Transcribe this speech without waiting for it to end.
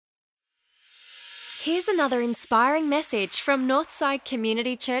Here's another inspiring message from Northside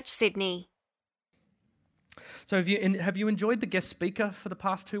Community Church, Sydney. So have you enjoyed the guest speaker for the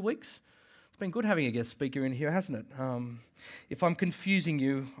past 2 weeks? It's been good having a guest speaker in here, hasn't it? If I'm confusing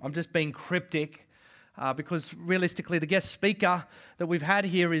you, I'm just being cryptic because realistically the guest speaker that we've had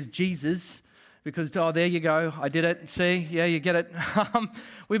here is Jesus. Because, there you go, I did it. See, yeah, you get it.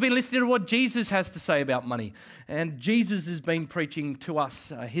 We've been listening to what Jesus has to say about money. And Jesus has been preaching to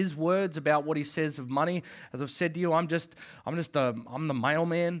us his words about what he says of money. As I've said to you, I'm the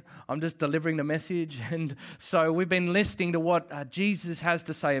mailman. I'm just delivering the message. And so we've been listening to what Jesus has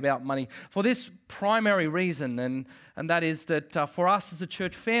to say about money for this primary reason. And that is that for us as a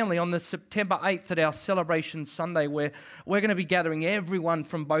church family, on the September 8th at our celebration Sunday, we're going to be gathering everyone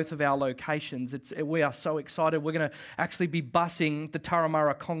from both of our locations. We are so excited. We're going to actually be busing the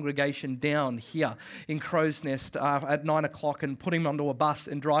Turramurra congregation down here in Crow's Nest at 9 o'clock and putting them onto a bus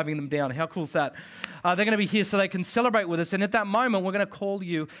and driving them down. How cool is that? They're going to be here so they can celebrate with us. And at that moment, we're going to call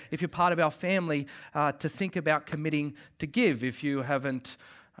you, if you're part of our family, to think about committing to give. If you haven't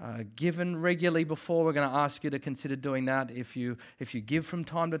given regularly before, we're going to ask you to consider doing that. If you give from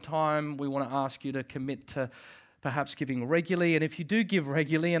time to time, we want to ask you to commit to perhaps giving regularly. And if you do give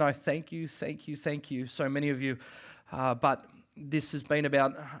regularly, and I thank you, so many of you, but this has been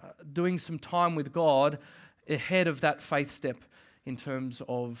about doing some time with God ahead of that faith step in terms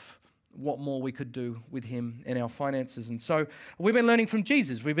of what more we could do with him and our finances. And so we've been learning from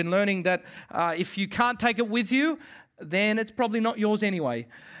Jesus. We've been learning that if you can't take it with you, then it's probably not yours anyway.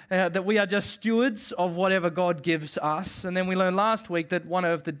 That we are just stewards of whatever God gives us. And then we learned last week that one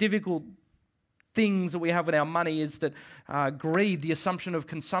of the difficult things that we have with our money is that greed, the assumption of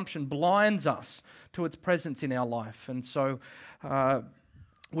consumption, blinds us to its presence in our life. And so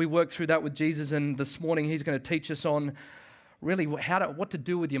we worked through that with Jesus, and this morning he's going to teach us on really what to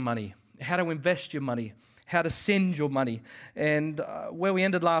do with your money, how to invest your money, how to send your money. And where we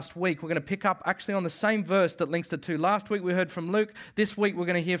ended last week, we're going to pick up actually on the same verse that links the two. Last week we heard from Luke. This week we're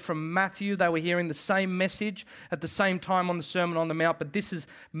going to hear from Matthew. They were hearing the same message at the same time on the Sermon on the Mount, but this is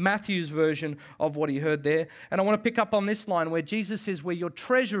Matthew's version of what he heard there. And I want to pick up on this line where Jesus says, where your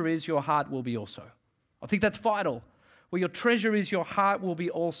treasure is, your heart will be also. I think that's vital. Where your treasure is, your heart will be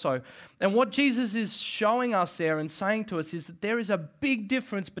also. And what Jesus is showing us there and saying to us is that there is a big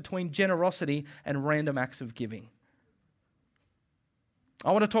difference between generosity and random acts of giving.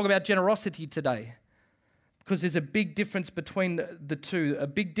 I want to talk about generosity today because there's a big difference between the two, a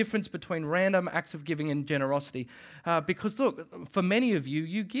big difference between random acts of giving and generosity. Because look, for many of you,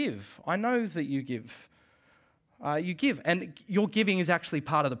 you give. I know that you give. You give, and your giving is actually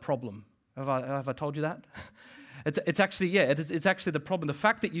part of the problem. Have I told you that? It's actually the problem. The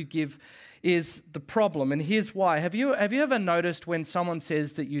fact that you give is the problem, and here's why. Have you ever noticed when someone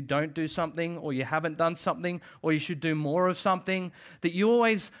says that you don't do something, or you haven't done something, or you should do more of something, that you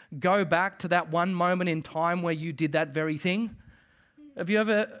always go back to that one moment in time where you did that very thing? Have you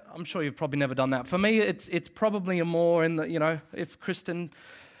ever? I'm sure you've probably never done that. For me, it's probably a more in the, if Kristen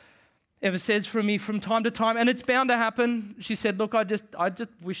ever says for me from time to time, and it's bound to happen. She said, "Look, I just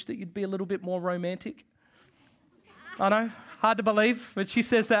wish that you'd be a little bit more romantic." I know, hard to believe, but she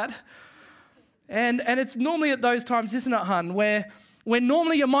says that. And it's normally at those times, isn't it, hun, where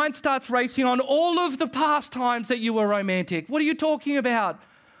normally your mind starts racing on all of the past times that you were romantic. What are you talking about?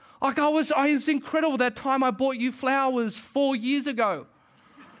 Like I was incredible that time I bought you flowers 4 years ago.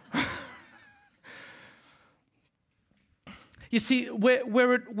 You see,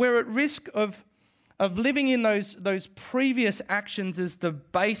 we're at risk of living in those previous actions as the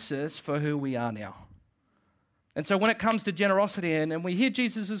basis for who we are now. And so when it comes to generosity, and we hear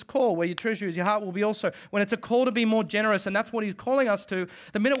Jesus' call, where your treasure is, your heart will be also, when it's a call to be more generous, and that's what he's calling us to,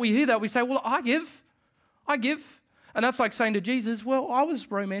 the minute we hear that, we say, well, I give. And that's like saying to Jesus, well, I was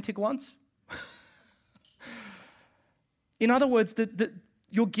romantic once. In other words,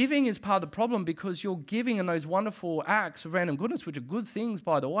 your giving is part of the problem, because your giving and those wonderful acts of random goodness, which are good things,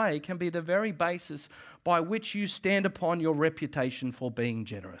 by the way, can be the very basis by which you stand upon your reputation for being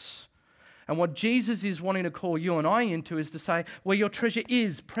generous. And what Jesus is wanting to call you and I into is to say, where your treasure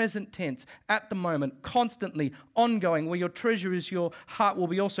is, present tense, at the moment, constantly, ongoing, where your treasure is, your heart will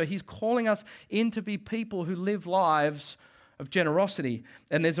be also. He's calling us in to be people who live lives of generosity.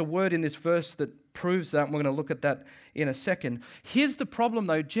 And there's a word in this verse that proves that, and we're going to look at that in a second. Here's the problem,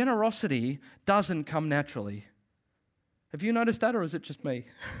 though. Generosity doesn't come naturally. Have you noticed that, or is it just me? It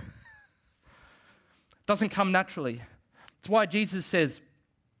doesn't come naturally. It's why Jesus says,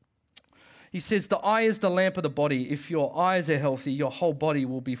 he says, the eye is the lamp of the body. If your eyes are healthy, your whole body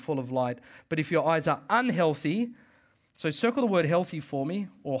will be full of light. But if your eyes are unhealthy, So circle the word healthy for me,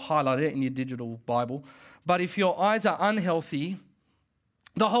 or highlight it in your digital Bible. But if your eyes are unhealthy,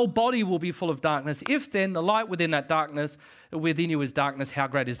 the whole body will be full of darkness. If then the light within you is darkness, how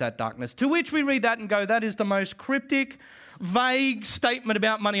great is that darkness? To which we read that and go, that is the most cryptic, vague statement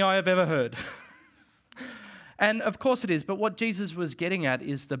about money I have ever heard. And of course it is, but what Jesus was getting at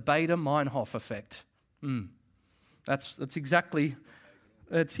is the Baader-Meinhof effect. That's exactly,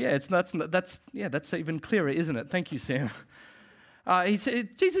 that's even clearer, isn't it? Thank you, Sam.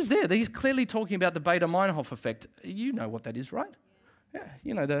 Jesus there, he's clearly talking about the Baader-Meinhof effect. You know what that is, right?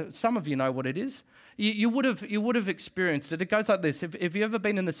 Yeah, some of you know what it is. You would have experienced it. It goes like this. Have you ever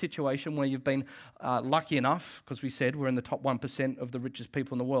been in the situation where you've been lucky enough, because we said we're in the top 1% of the richest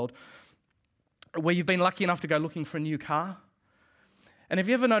people in the world, where you've been lucky enough to go looking for a new car? And have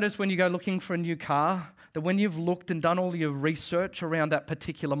you ever noticed when you go looking for a new car, that when you've looked and done all your research around that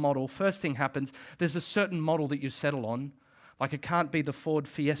particular model, first thing happens, there's a certain model that you settle on. Like it can't be the Ford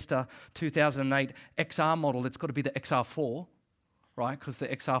Fiesta 2008 XR model. It's got to be the XR4. Right, because the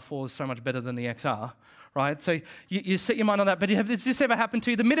XR4 is so much better than the XR, right? So you set your mind on that. But has this ever happened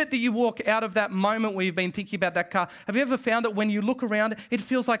to you? The minute that you walk out of that moment where you've been thinking about that car, have you ever found that when you look around, it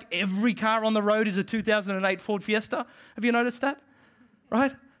feels like every car on the road is a 2008 Ford Fiesta? Have you noticed that?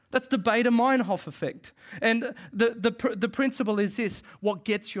 Right? That's the Baader-Meinhof effect. And the principle is this: what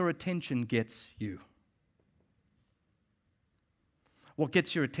gets your attention gets you. What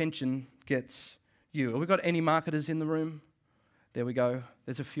gets your attention gets you. Have we got any marketers in the room? There we go.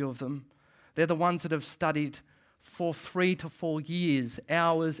 There's a few of them. They're the ones that have studied for 3 to 4 years,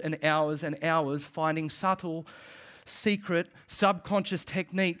 hours and hours and hours, finding subtle, secret, subconscious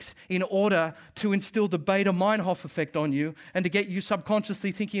techniques in order to instill the Baader-Meinhof effect on you and to get you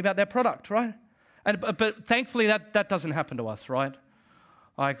subconsciously thinking about their product, right? But thankfully that doesn't happen to us, right?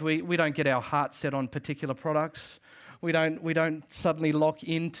 Like we don't get our heart set on particular products. We don't suddenly lock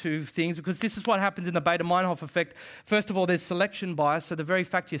into things, because this is what happens in the Baader-Meinhof effect. First of all, there's selection bias. So the very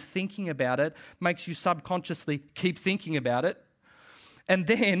fact you're thinking about it makes you subconsciously keep thinking about it. And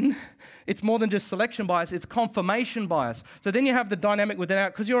then it's more than just selection bias, it's confirmation bias. So then you have the dynamic within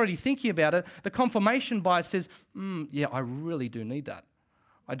out, because you're already thinking about it. The confirmation bias says, yeah, I really do need that.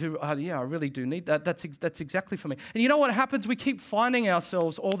 I really do need that. That's exactly for me. And you know what happens? We keep finding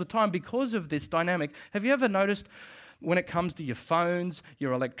ourselves all the time because of this dynamic. Have you ever noticed when it comes to your phones,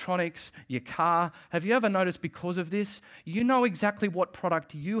 your electronics, your car, have you ever noticed because of this, you know exactly what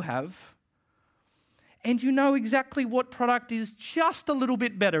product you have, and you know exactly what product is just a little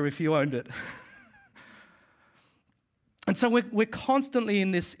bit better if you owned it. And so we're constantly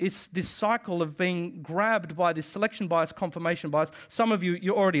in this cycle of being grabbed by this selection bias, confirmation bias. Some of you,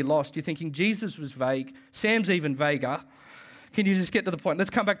 you're already lost. You're thinking Jesus was vague. Sam's even vaguer. Can you just get to the point?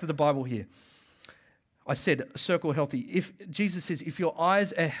 Let's come back to the Bible here. I said, circle healthy. If Jesus says, if your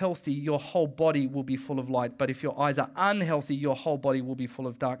eyes are healthy, your whole body will be full of light. But if your eyes are unhealthy, your whole body will be full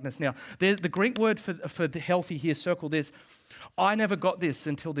of darkness. Now, the Greek word for the healthy here, circle this. I never got this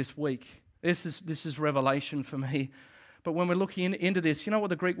until this week. This is revelation for me. But when we're looking into this, you know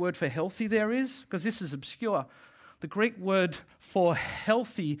what the Greek word for healthy there is? Because this is obscure. The Greek word for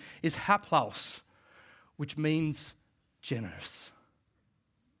healthy is haplous, which means generous.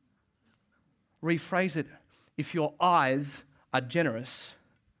 Rephrase it. If your eyes are generous,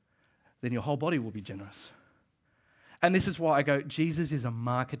 then your whole body will be generous. And this is why I go, Jesus is a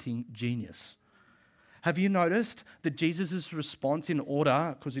marketing genius. Have you noticed that Jesus' response in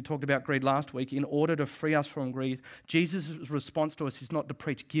order, because we talked about greed last week, in order to free us from greed, Jesus' response to us is not to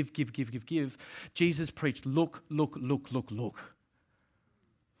preach give, give, give, give, give. Jesus preached look, look, look, look, look.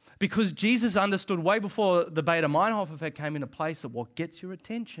 Because Jesus understood way before the Baader-Meinhof effect came into place that what gets your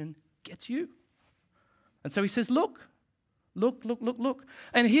attention gets you. And so he says, look, look, look, look, look.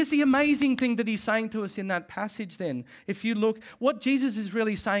 And here's the amazing thing that he's saying to us in that passage then. If you look, what Jesus is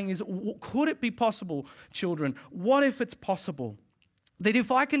really saying is, could it be possible, children? What if it's possible that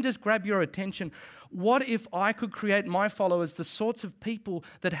if I can just grab your attention, what if I could create my followers the sorts of people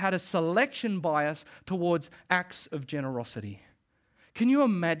that had a selection bias towards acts of generosity? Can you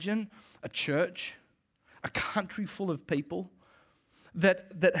imagine a church, a country full of people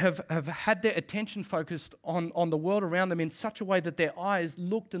that have had their attention focused on the world around them in such a way that their eyes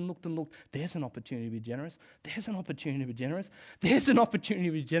looked and looked and looked. There's an opportunity to be generous. There's an opportunity to be generous. There's an opportunity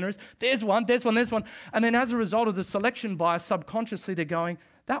to be generous. There's one. And then as a result of the selection bias, subconsciously they're going,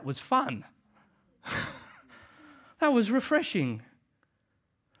 that was fun. That was refreshing.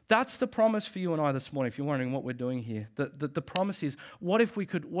 That's the promise for you and I this morning, if you're wondering what we're doing here. The promise is, what if we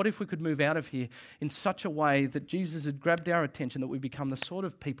could move out of here in such a way that Jesus had grabbed our attention, that we become the sort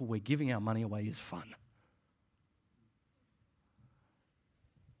of people where giving our money away is fun?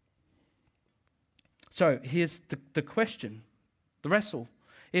 So here's the question, the wrestle.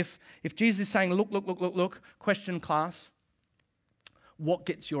 If Jesus is saying, look, question class, what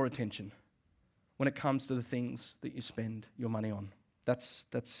gets your attention when it comes to the things that you spend your money on?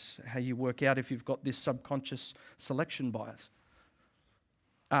 That's how you work out if you've got this subconscious selection bias.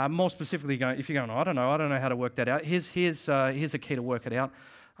 More specifically, if you're going, I don't know how to work that out. Here's a key to work it out.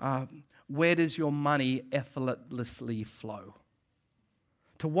 Where does your money effortlessly flow?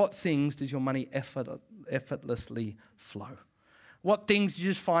 To what things does your money effortlessly flow? What things you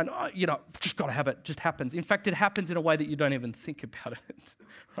just find, just got to have it, just happens. In fact, it happens in a way that you don't even think about it,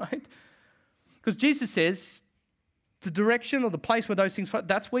 right? Because Jesus says the direction or the place where those things flow,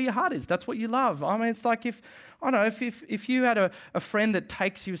 that's where your heart is. That's what you love. I mean, it's like if you had a friend that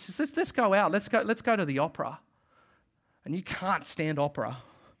takes you, says, let's go out, let's go to the opera. And you can't stand opera.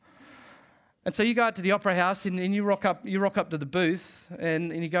 And so you go out to the opera house and you rock up to the booth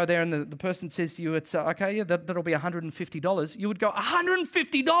and you go there and the person says to you, it's okay, yeah, that'll be $150. You would go,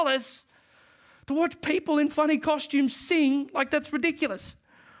 $150 to watch people in funny costumes sing? Like, that's ridiculous,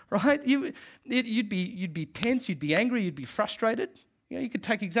 right? You'd be tense, you'd be angry, you'd be frustrated. You could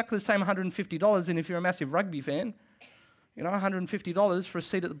take exactly the same $150, and if you're a massive rugby fan, $150 for a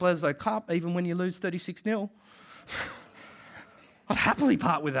seat at the Bledisloe Cup, even when you lose 36-0. I'd happily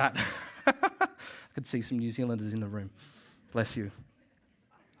part with that. I could see some New Zealanders in the room. Bless you.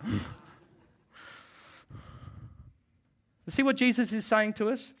 See what Jesus is saying to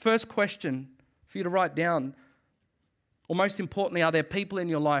us? First question for you to write down, or most importantly, are there people in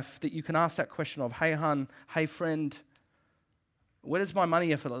your life that you can ask that question of, hey hun, hey friend, where does my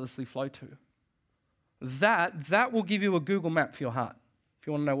money effortlessly flow to? That will give you a Google map for your heart. If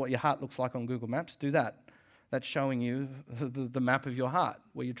you want to know what your heart looks like on Google Maps, do that. That's showing you the map of your heart.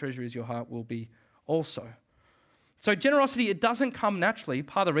 Where your treasure is, your heart will be also. So generosity, it doesn't come naturally.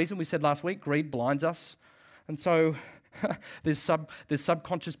 Part of the reason we said last week, greed blinds us. And so there's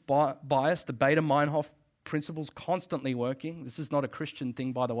subconscious bias, the Baader-Meinhof principles constantly working. This is not a Christian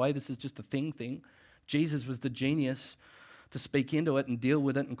thing, by the way. This is just a thing. Jesus was the genius to speak into it and deal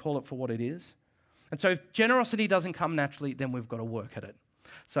with it and call it for what it is. And so if generosity doesn't come naturally, then we've got to work at it.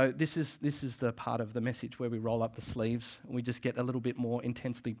 So this is the part of the message where we roll up the sleeves and we just get a little bit more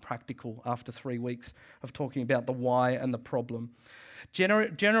intensely practical after 3 weeks of talking about the why and the problem.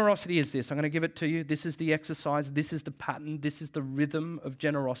 Generosity is this. I'm going to give it to you. This is the exercise. This is the pattern. This is the rhythm of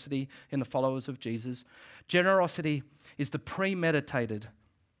generosity in the followers of Jesus. Generosity is the premeditated,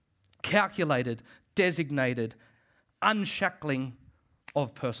 calculated, designated unshackling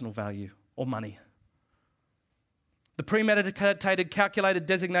of personal value or money. The premeditated, calculated,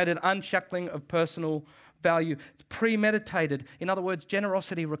 designated unshackling of personal value. It's premeditated. In other words,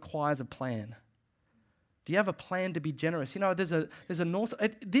 generosity requires a plan. Do you have a plan to be generous? There's a North.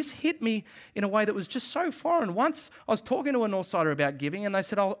 This hit me in a way that was just so foreign. Once I was talking to a Northsider about giving, and they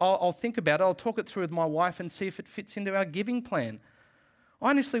said, "I'll think about it. I'll talk it through with my wife and see if it fits into our giving plan." I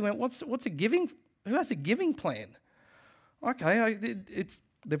honestly went, "What's a giving? Who has a giving plan?" Okay,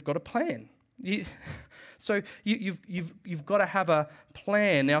 they've got a plan. So you've got to have a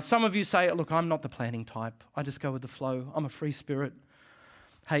plan. Now, some of you say, look, I'm not the planning type. I just go with the flow. I'm a free spirit.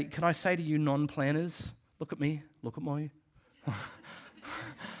 Hey, can I say to you non-planners, look at me, look at me.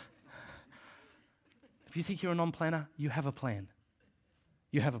 If you think you're a non-planner, you have a plan.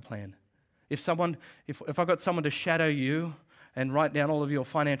 You have a plan. If I got someone to shadow you and write down all of your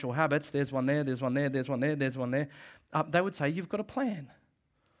financial habits, there's one there, there's one there, there's one there, there's one there, they would say you've got a plan.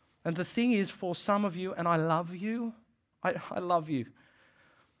 And the thing is, for some of you, and I love you, I love you,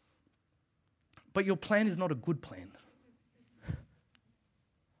 but your plan is not a good plan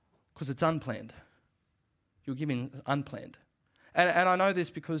because it's unplanned. You're giving unplanned. And I know this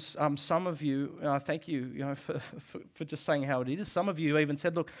because some of you, thank you, for just saying how it is. Some of you even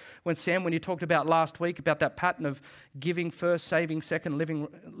said, look, when you talked about last week about that pattern of giving first, saving second,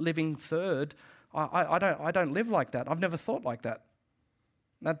 living third, I don't live like that. I've never thought like that.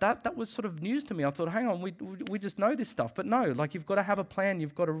 Now that was sort of news to me. I thought, hang on, we just know this stuff. But no, you've got to have a plan.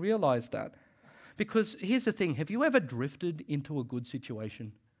 You've got to realize that. Because here's the thing. Have you ever drifted into a good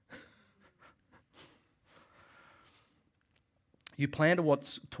situation? You plan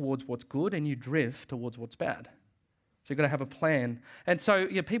towards what's good and you drift towards what's bad. So you've got to have a plan. And so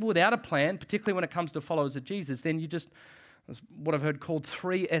people without a plan, particularly when it comes to followers of Jesus, then you just, that's what I've heard called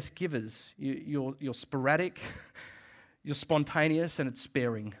 3S givers. You're sporadic, you're spontaneous, and it's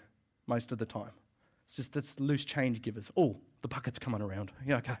sparing most of the time. That's loose change givers. Oh, the bucket's coming around.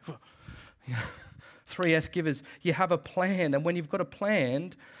 Yeah, okay. 3S givers. You have a plan, and when you've got a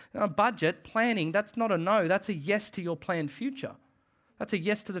plan, budget, planning, that's not a no, that's a yes to your planned future. That's a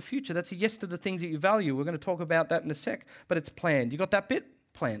yes to the future. That's a yes to the things that you value. We're going to talk about that in a sec, but it's planned. You got that bit?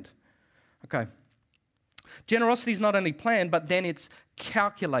 Planned. Okay. Generosity is not only planned, but then it's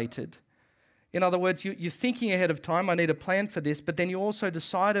calculated. In other words, you're thinking ahead of time, I need a plan for this, but then you also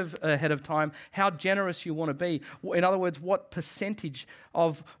decide ahead of time how generous you want to be. In other words, what percentage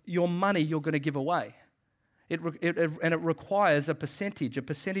of your money you're going to give away. And it requires a percentage. A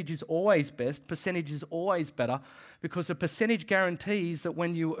percentage is always best. Percentage is always better because a percentage guarantees that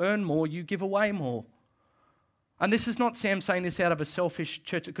when you earn more, you give away more. And this is not Sam saying this out of a selfish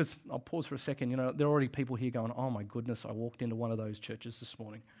church, because I'll pause for a second. There are already people here going, oh my goodness, I walked into one of those churches this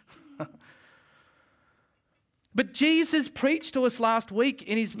morning. But Jesus preached to us last week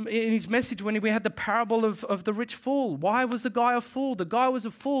in his message when we had the parable of the rich fool. Why was the guy a fool? The guy was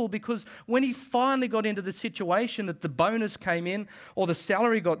a fool because when he finally got into the situation that the bonus came in or the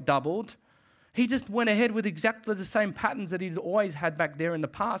salary got doubled, he just went ahead with exactly the same patterns that he'd always had back there in the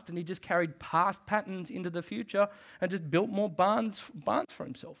past, and he just carried past patterns into the future and just built more barns for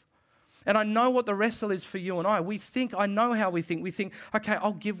himself. And I know what the wrestle is for you and I. I know how we think. We think, okay,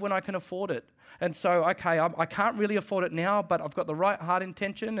 I'll give when I can afford it. And so, okay, I can't really afford it now, but I've got the right heart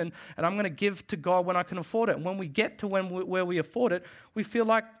intention, and I'm going to give to God when I can afford it. And when we get to where we afford it, we feel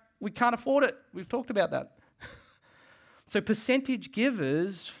like we can't afford it. We've talked about that. So percentage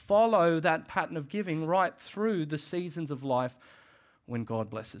givers follow that pattern of giving right through the seasons of life when God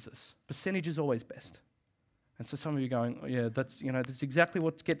blesses us. Percentage is always best. And so some of you are going, oh, yeah, that's exactly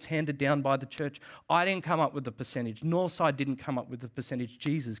what gets handed down by the church. I didn't come up with the percentage. Northside didn't come up with the percentage.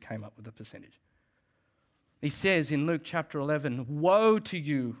 Jesus came up with the percentage. He says in Luke chapter 11, woe to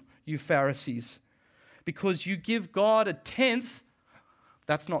you, you Pharisees, because you give God a tenth.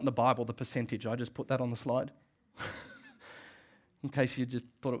 That's not in the Bible, the percentage. I just put that on the slide. In case you just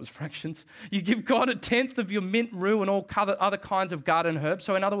thought it was fractions. You give God a tenth of your mint, rue, and all other kinds of garden herbs.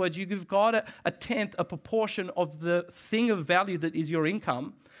 So in other words, you give God a tenth, a proportion of the thing of value that is your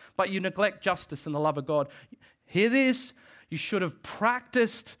income, but you neglect justice and the love of God. Hear this, you should have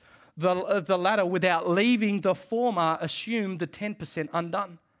practiced the latter without leaving the former, assume the 10%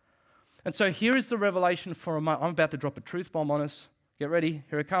 undone. And so here is the revelation for a moment. I'm about to drop a truth bomb on us. Get ready,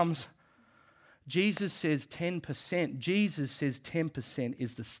 here it comes. Jesus says 10%. Jesus says 10%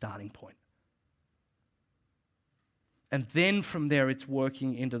 is the starting point. And then from there, it's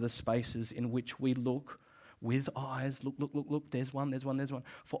working into the spaces in which we look with eyes. Look. There's one.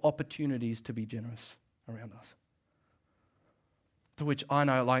 For opportunities to be generous around us. To which I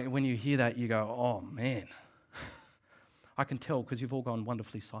know, like, when you hear that, you go, oh, man. I can tell because you've all gone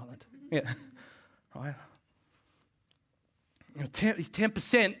wonderfully silent. Yeah. Right?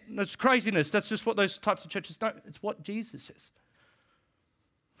 10%, that's craziness. That's just what those types of churches know. It's what Jesus says.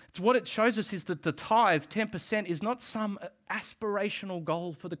 It's what it shows us is that the tithe, 10%, is not some aspirational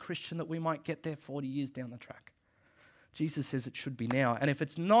goal for the Christian that we might get there 40 years down the track. Jesus says it should be now. And if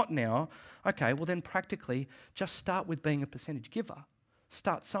it's not now, okay, well then practically just start with being a percentage giver.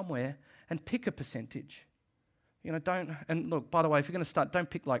 Start somewhere and pick a percentage. And look, by the way, if you're going to start, don't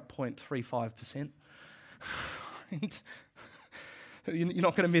pick like 0.35%. You're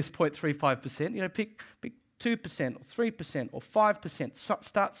not going to miss 0.35%. Pick 2% or 3% or 5%.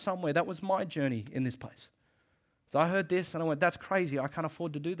 Start somewhere. That was my journey in this place. So I heard this and I went, that's crazy. I can't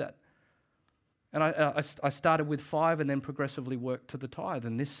afford to do that. And I started with 5 and then progressively worked to the tithe.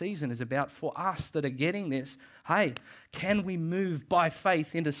 And this season is about for us that are getting this, hey, can we move by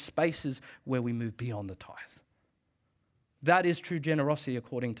faith into spaces where we move beyond the tithe? That is true generosity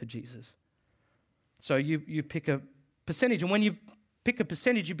according to Jesus. So you pick a percentage, and when you pick a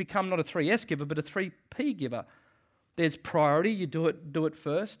percentage, you become not a 3S giver, but a 3P giver. There's priority, you do it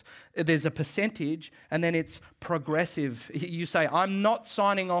first. There's a percentage, and then it's progressive. You say, I'm not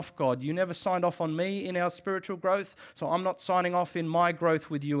signing off, God. You never signed off on me in our spiritual growth, so I'm not signing off in my growth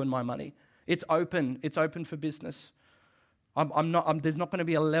with you and my money. It's open. It's open for business. There's not going to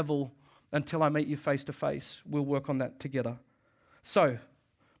be a level until I meet you face to face. We'll work on that together. So,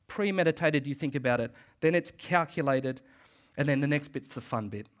 premeditated, you think about it. Then it's calculated. And then the next bit's the fun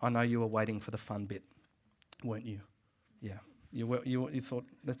bit. I know you were waiting for the fun bit, weren't you? Yeah. You thought,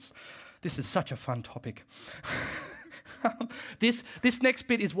 this is such a fun topic. This next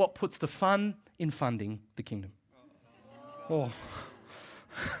bit is what puts the fun in funding the kingdom. Oh.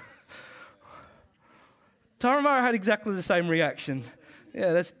 Tara Mara had exactly the same reaction.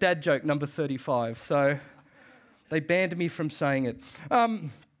 Yeah, that's dad joke number 35. So they banned me from saying it.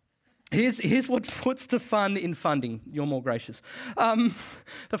 Here's what puts the fun in funding. You're more gracious.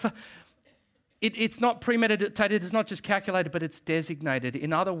 It's not premeditated, it's not just calculated, but it's designated.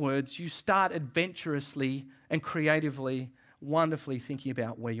 In other words, you start adventurously and creatively wonderfully thinking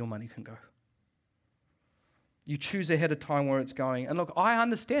about where your money can go. You choose ahead of time where it's going. And look, I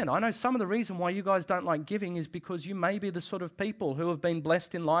understand. I know some of the reason why you guys don't like giving is because you may be the sort of people who have been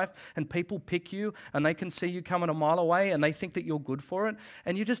blessed in life and people pick you and they can see you coming a mile away and they think that you're good for it.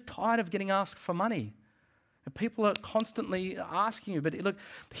 And you're just tired of getting asked for money. And people are constantly asking you. But look,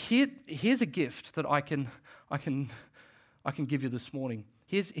 here's a gift that I can give you this morning.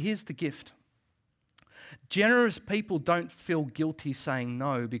 Here's the gift. Generous people don't feel guilty saying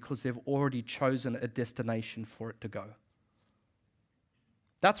no because they've already chosen a destination for it to go.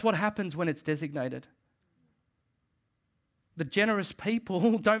 That's what happens when it's designated. The generous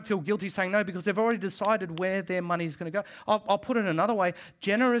people don't feel guilty saying no because they've already decided where their money is going to go. I'll put it another way.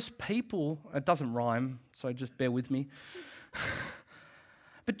 Generous people, it doesn't rhyme, so just bear with me.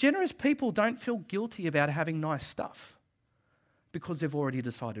 But generous people don't feel guilty about having nice stuff because they've already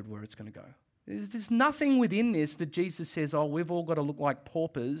decided where it's going to go. There's nothing within this that Jesus says, oh, we've all got to look like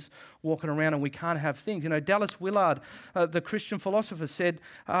paupers walking around and we can't have things. You know, Dallas Willard, the Christian philosopher, said,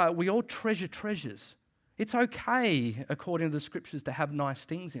 we all treasure treasures. It's okay, according to the scriptures, to have nice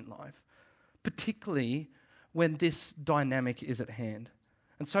things in life, particularly when this dynamic is at hand.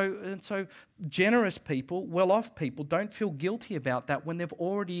 And so generous people, well-off people, don't feel guilty about that when they've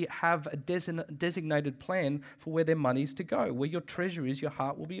already have a designated plan for where their money's to go. Where your treasure is, your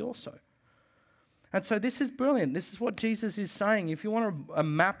heart will be also. And so this is brilliant. This is what Jesus is saying. If you want a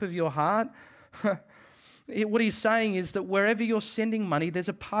map of your heart, what he's saying is that wherever you're sending money, there's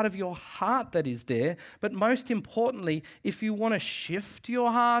a part of your heart that is there. But most importantly, if you want to shift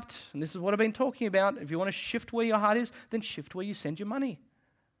your heart, and this is what I've been talking about, if you want to shift where your heart is, then shift where you send your money.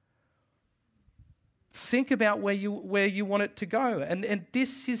 Think about where you want it to go. And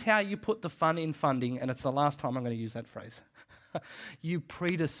this is how you put the fun in funding, and it's the last time I'm going to use that phrase. You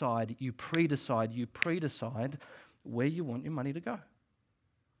pre-decide where you want your money to go.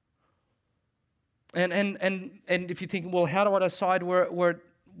 And if you're thinking, well, how do I decide where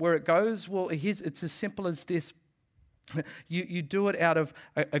it goes? Well, it's as simple as this. You do it out of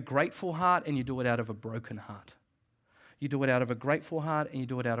a grateful heart and you do it out of a broken heart. You do it out of a grateful heart and you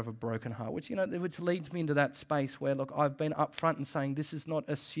do it out of a broken heart, which leads me into that space where, look, I've been upfront and saying this is not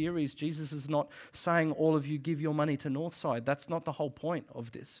a series. Jesus is not saying all of you give your money to Northside. That's not the whole point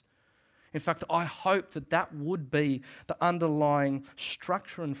of this. In fact, I hope that would be the underlying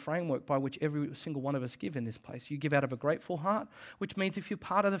structure and framework by which every single one of us give in this place. You give out of a grateful heart, which means if you're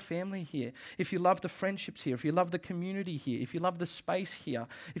part of the family here, if you love the friendships here, if you love the community here, if you love the space here,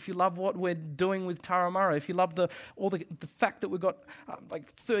 if you love what we're doing with Taramara, if you love the fact that we've got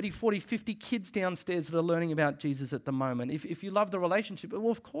 30, 40, 50 kids downstairs that are learning about Jesus at the moment, if you love the relationship,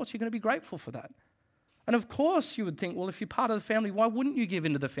 well, of course, you're going to be grateful for that. And of course you would think, well, if you're part of the family, why wouldn't you give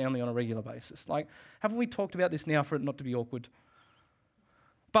into the family on a regular basis? Haven't we talked about this now for it not to be awkward?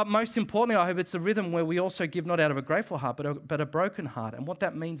 But most importantly, I hope it's a rhythm where we also give not out of a grateful heart, but a broken heart. And what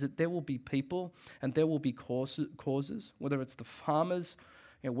that means is that there will be people and there will be causes, whether it's the farmers,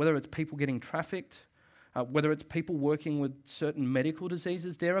 whether it's people getting trafficked, whether it's people working with certain medical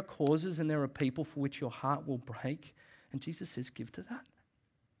diseases. There are causes and there are people for which your heart will break. And Jesus says, give to that.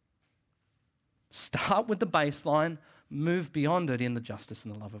 Start with the baseline, move beyond it in the justice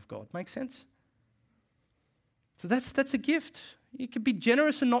and the love of God. Make sense? So that's a gift. You can be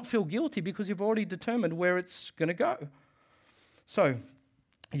generous and not feel guilty because you've already determined where it's going to go. So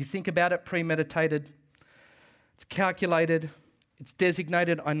you think about it, premeditated, it's calculated, it's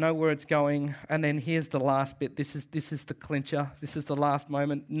designated, I know where it's going, and then here's the last bit. This is the clincher. This is the last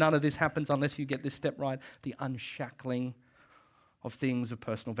moment. None of this happens unless you get this step right, the unshackling of things of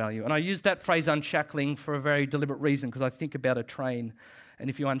personal value. And I use that phrase unshackling for a very deliberate reason because I think about a train. And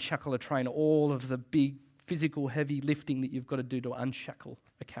if you unshackle a train, all of the big physical heavy lifting that you've got to do to unshackle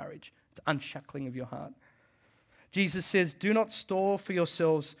a carriage. It's unshackling of your heart. Jesus says, do not store for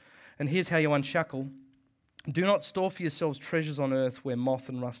yourselves, and here's how you unshackle. Do not store for yourselves treasures on earth where moth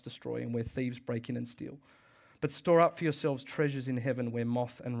and rust destroy and where thieves break in and steal. But store up for yourselves treasures in heaven where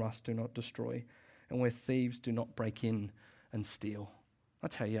moth and rust do not destroy and where thieves do not break in and steal.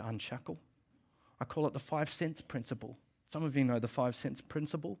 That's how you unshackle. I call it the 5 cents principle. Some of you know the 5 cents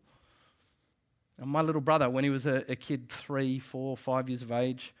principle. And my little brother, when he was a kid, 3, 4, 5 years of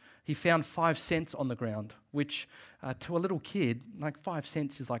age, he found 5 cents on the ground, which to a little kid, 5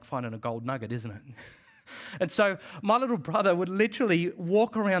 cents is like finding a gold nugget, isn't it? And so my little brother would literally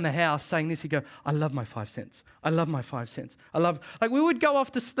walk around the house saying this. He'd go, I love my 5 cents. I love my 5 cents. We would go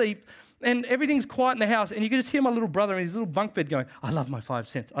off to sleep and everything's quiet in the house and you could just hear my little brother in his little bunk bed going, I love my 5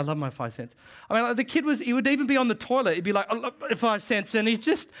 cents. I love my 5 cents. I mean, the kid he would even be on the toilet. He'd be like, I love my 5 cents. And he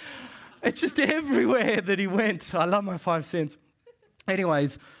just, It's just everywhere that he went. I love my 5 cents.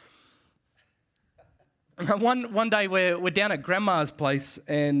 Anyways, one day we're down at Grandma's place,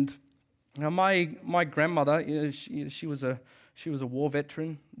 and my grandmother, she was a war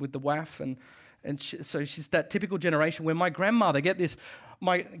veteran with the WAF, so she's that typical generation where my grandmother, get this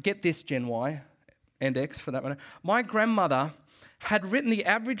Gen Y and X for that matter. My grandmother had written the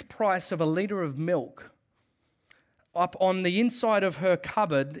average price of a litre of milk up on the inside of her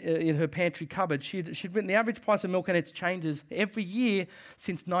cupboard, in her pantry cupboard. She'd written the average price of milk, and it changes every year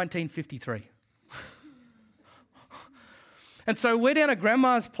since 1953. And so we're down at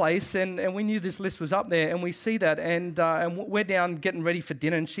Grandma's place, and we knew this list was up there, and we see that, and we're down getting ready for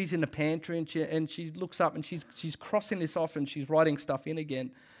dinner, and she's in the pantry, and she looks up, and she's crossing this off, and she's writing stuff in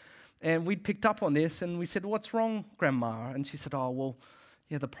again. And we'd picked up on this, and we said, "What's wrong, Grandma?" And she said, "Oh, well,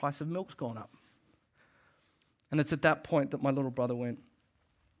 yeah, the price of milk's gone up." And it's at that point that my little brother went,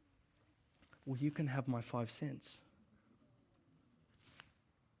 "Well, you can have my 5 cents."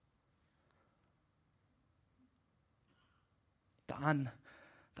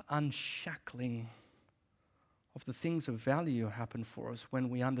 The unshackling of the things of value happen for us when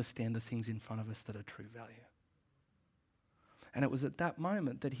we understand the things in front of us that are true value. And it was at that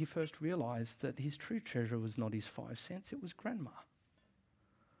moment that he first realized that his true treasure was not his 5 cents, it was Grandma.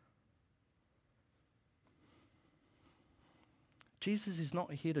 Jesus is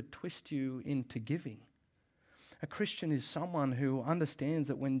not here to twist you into giving. A Christian is someone who understands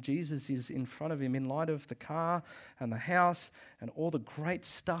that when Jesus is in front of him, in light of the car and the house and all the great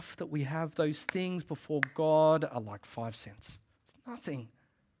stuff that we have, those things before God are like 5 cents. It's nothing.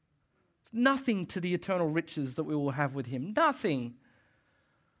 It's nothing to the eternal riches that we will have with him. Nothing.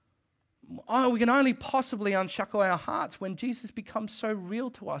 Oh, we can only possibly unshackle our hearts when Jesus becomes so real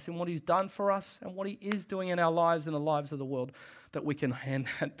to us in what he's done for us and what he is doing in our lives and the lives of the world, that we can hand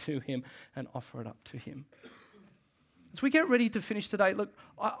that to him and offer it up to him. As we get ready to finish today, look,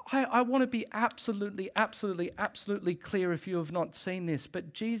 I want to be absolutely clear if you have not seen this,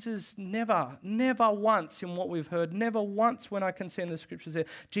 but Jesus never once in what we've heard, never once when I can see in the scriptures there,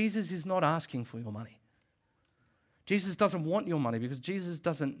 Jesus is not asking for your money. Jesus doesn't want your money because Jesus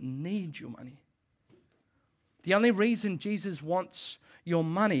doesn't need your money. The only reason Jesus wants your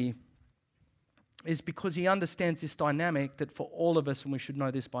money is because he understands this dynamic that for all of us, and we should know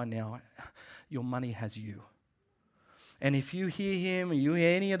this by now, your money has you. And if you hear him, or you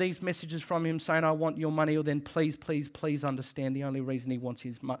hear any of these messages from him saying, "I want your money," then please understand the only reason he wants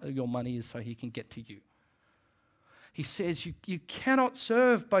your money is so he can get to you. He says you cannot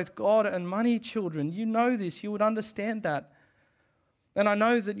serve both God and money, children. You know this. You would understand that. And I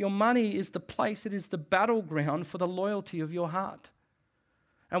know that your money is the place, it is the battleground for the loyalty of your heart.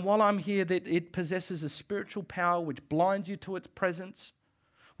 And while I'm here, that it possesses a spiritual power which blinds you to its presence,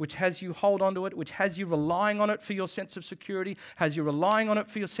 which has you hold on to it, which has you relying on it for your sense of security, has you relying on it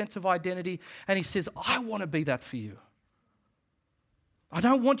for your sense of identity. And he says, I want to be that for you. I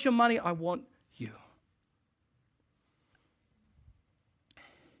don't want your money, I want you.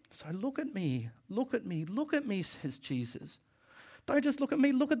 So look at me, says Jesus. Don't just look at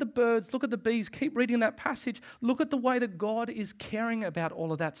me, look at the birds, look at the bees, keep reading that passage. Look at the way that God is caring about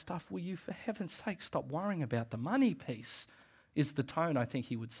all of that stuff. Will you, for heaven's sake, stop worrying about the money piece, is the tone I think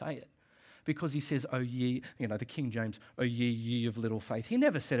he would say it. Because he says, oh ye, the King James, oh ye of little faith. He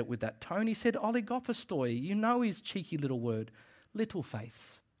never said it with that tone. He said, oligopistoi, his cheeky little word, little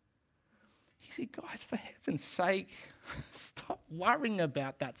faiths. He said, guys, for heaven's sake, stop worrying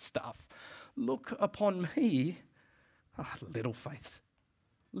about that stuff. Look upon me. Little faiths.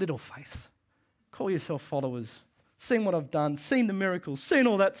 Call yourself followers. Seen what I've done, seen the miracles, seen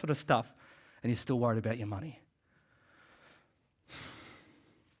all that sort of stuff, and you're still worried about your money.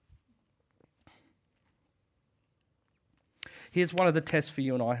 Here's one of the tests for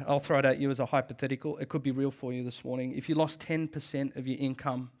you and I. I'll throw it at you as a hypothetical. It could be real for you this morning. If you lost 10% of your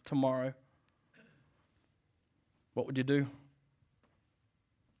income tomorrow, what would you do?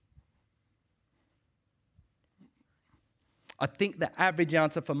 I think the average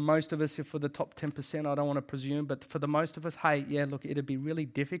answer for most of us, if for the top 10%, I don't want to presume, but for the most of us, hey, yeah, look, it'd be really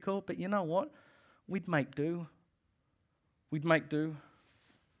difficult, but you know what? We'd make do. We'd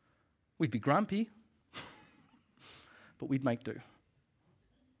be grumpy, but we'd make do.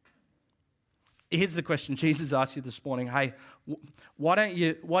 Here's the question Jesus asked you this morning. Hey, why don't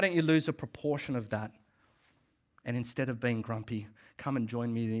you lose a proportion of that? And instead of being grumpy, come and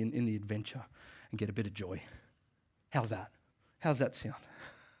join me in the adventure and get a bit of joy. How's that? How's that sound?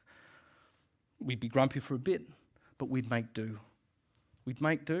 We'd be grumpy for a bit, but we'd make do.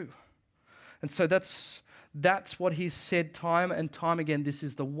 And so that's what he's said time and time again. This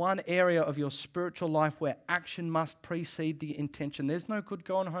is the one area of your spiritual life where action must precede the intention. There's no good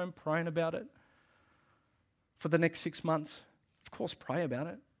going home praying about it for the next 6 months. Of course, pray about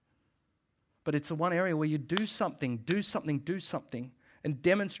it. But it's the one area where you do something, and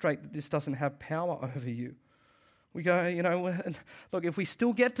demonstrate that this doesn't have power over you. We go, look, if we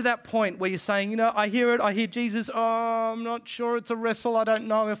still get to that point where you're saying, I hear Jesus, I'm not sure it's a wrestle, I don't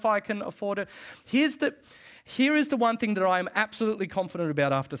know if I can afford it. Here is the one thing that I am absolutely confident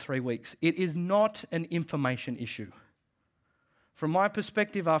about after 3 weeks. It is not an information issue. From my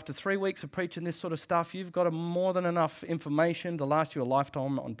perspective, after 3 weeks of preaching this sort of stuff, you've got more than enough information to last you a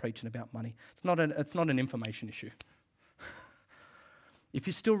lifetime on preaching about money. It's not an information issue. If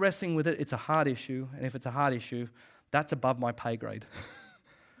you're still wrestling with it, it's a hard issue. And if it's a hard issue, that's above my pay grade.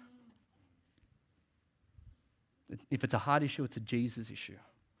 If it's a hard issue, it's a Jesus issue.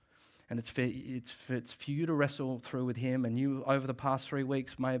 And it's for you to wrestle through with him. And you, over the past 3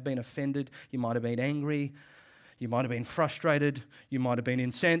 weeks, may have been offended. You might have been angry. You might have been frustrated. You might have been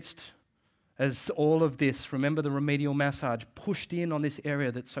incensed. As all of this, remember the remedial massage, pushed in on this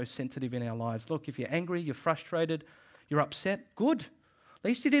area that's so sensitive in our lives. Look, if you're angry, you're frustrated, you're upset, good. At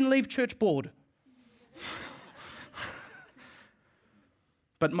least you didn't leave church bored.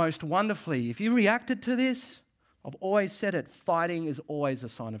 But most wonderfully, if you reacted to this, I've always said it, fighting is always a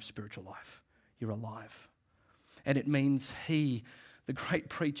sign of spiritual life. You're alive. And it means he, the great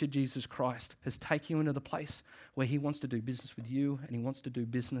preacher Jesus Christ, has taken you into the place where he wants to do business with you and he wants to do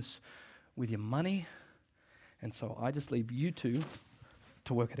business with your money. And so I just leave you two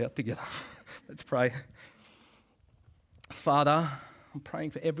to work it out together. Let's pray. Father, I'm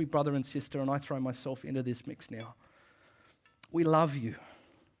praying for every brother and sister, and I throw myself into this mix now. We love you.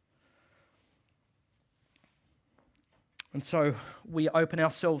 And so we open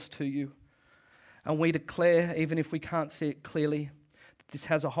ourselves to you, and we declare, even if we can't see it clearly, that this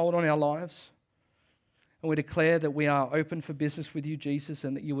has a hold on our lives. And we declare that we are open for business with you, Jesus,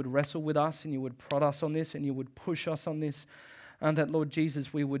 and that you would wrestle with us, and you would prod us on this, and you would push us on this, and that, Lord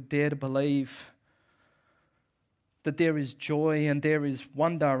Jesus, we would dare to believe that there is joy and there is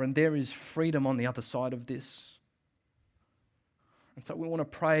wonder and there is freedom on the other side of this. And so we want to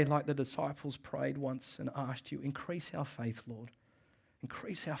pray like the disciples prayed once and asked you, increase our faith, Lord.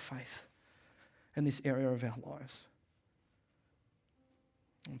 Increase our faith in this area of our lives.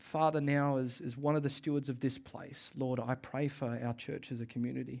 And Father, now as one of the stewards of this place, Lord, I pray for our church as a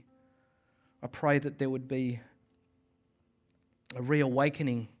community. I pray that there would be a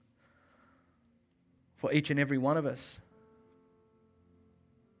reawakening for each and every one of us.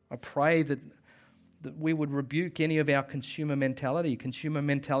 I pray that we would rebuke any of our consumer mentality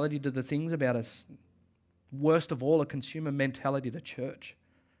to the things about us. Worst of all, a consumer mentality to church.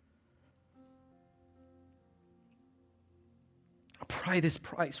 I pray this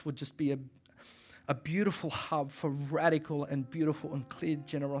place would just be a beautiful hub for radical and beautiful and clear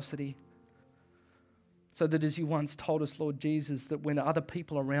generosity. So that as you once told us, Lord Jesus, that when other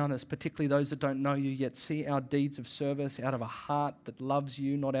people around us, particularly those that don't know you yet, see our deeds of service out of a heart that loves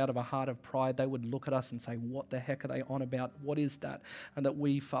you, not out of a heart of pride, they would look at us and say, what the heck are they on about? What is that? And that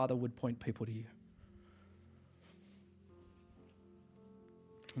we, Father, would point people to you.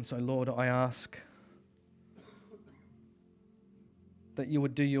 And so, Lord, I ask that you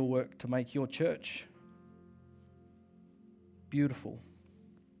would do your work to make your church beautiful,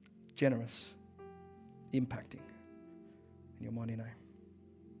 generous, impacting. In your mighty name.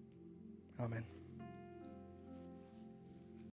 Amen.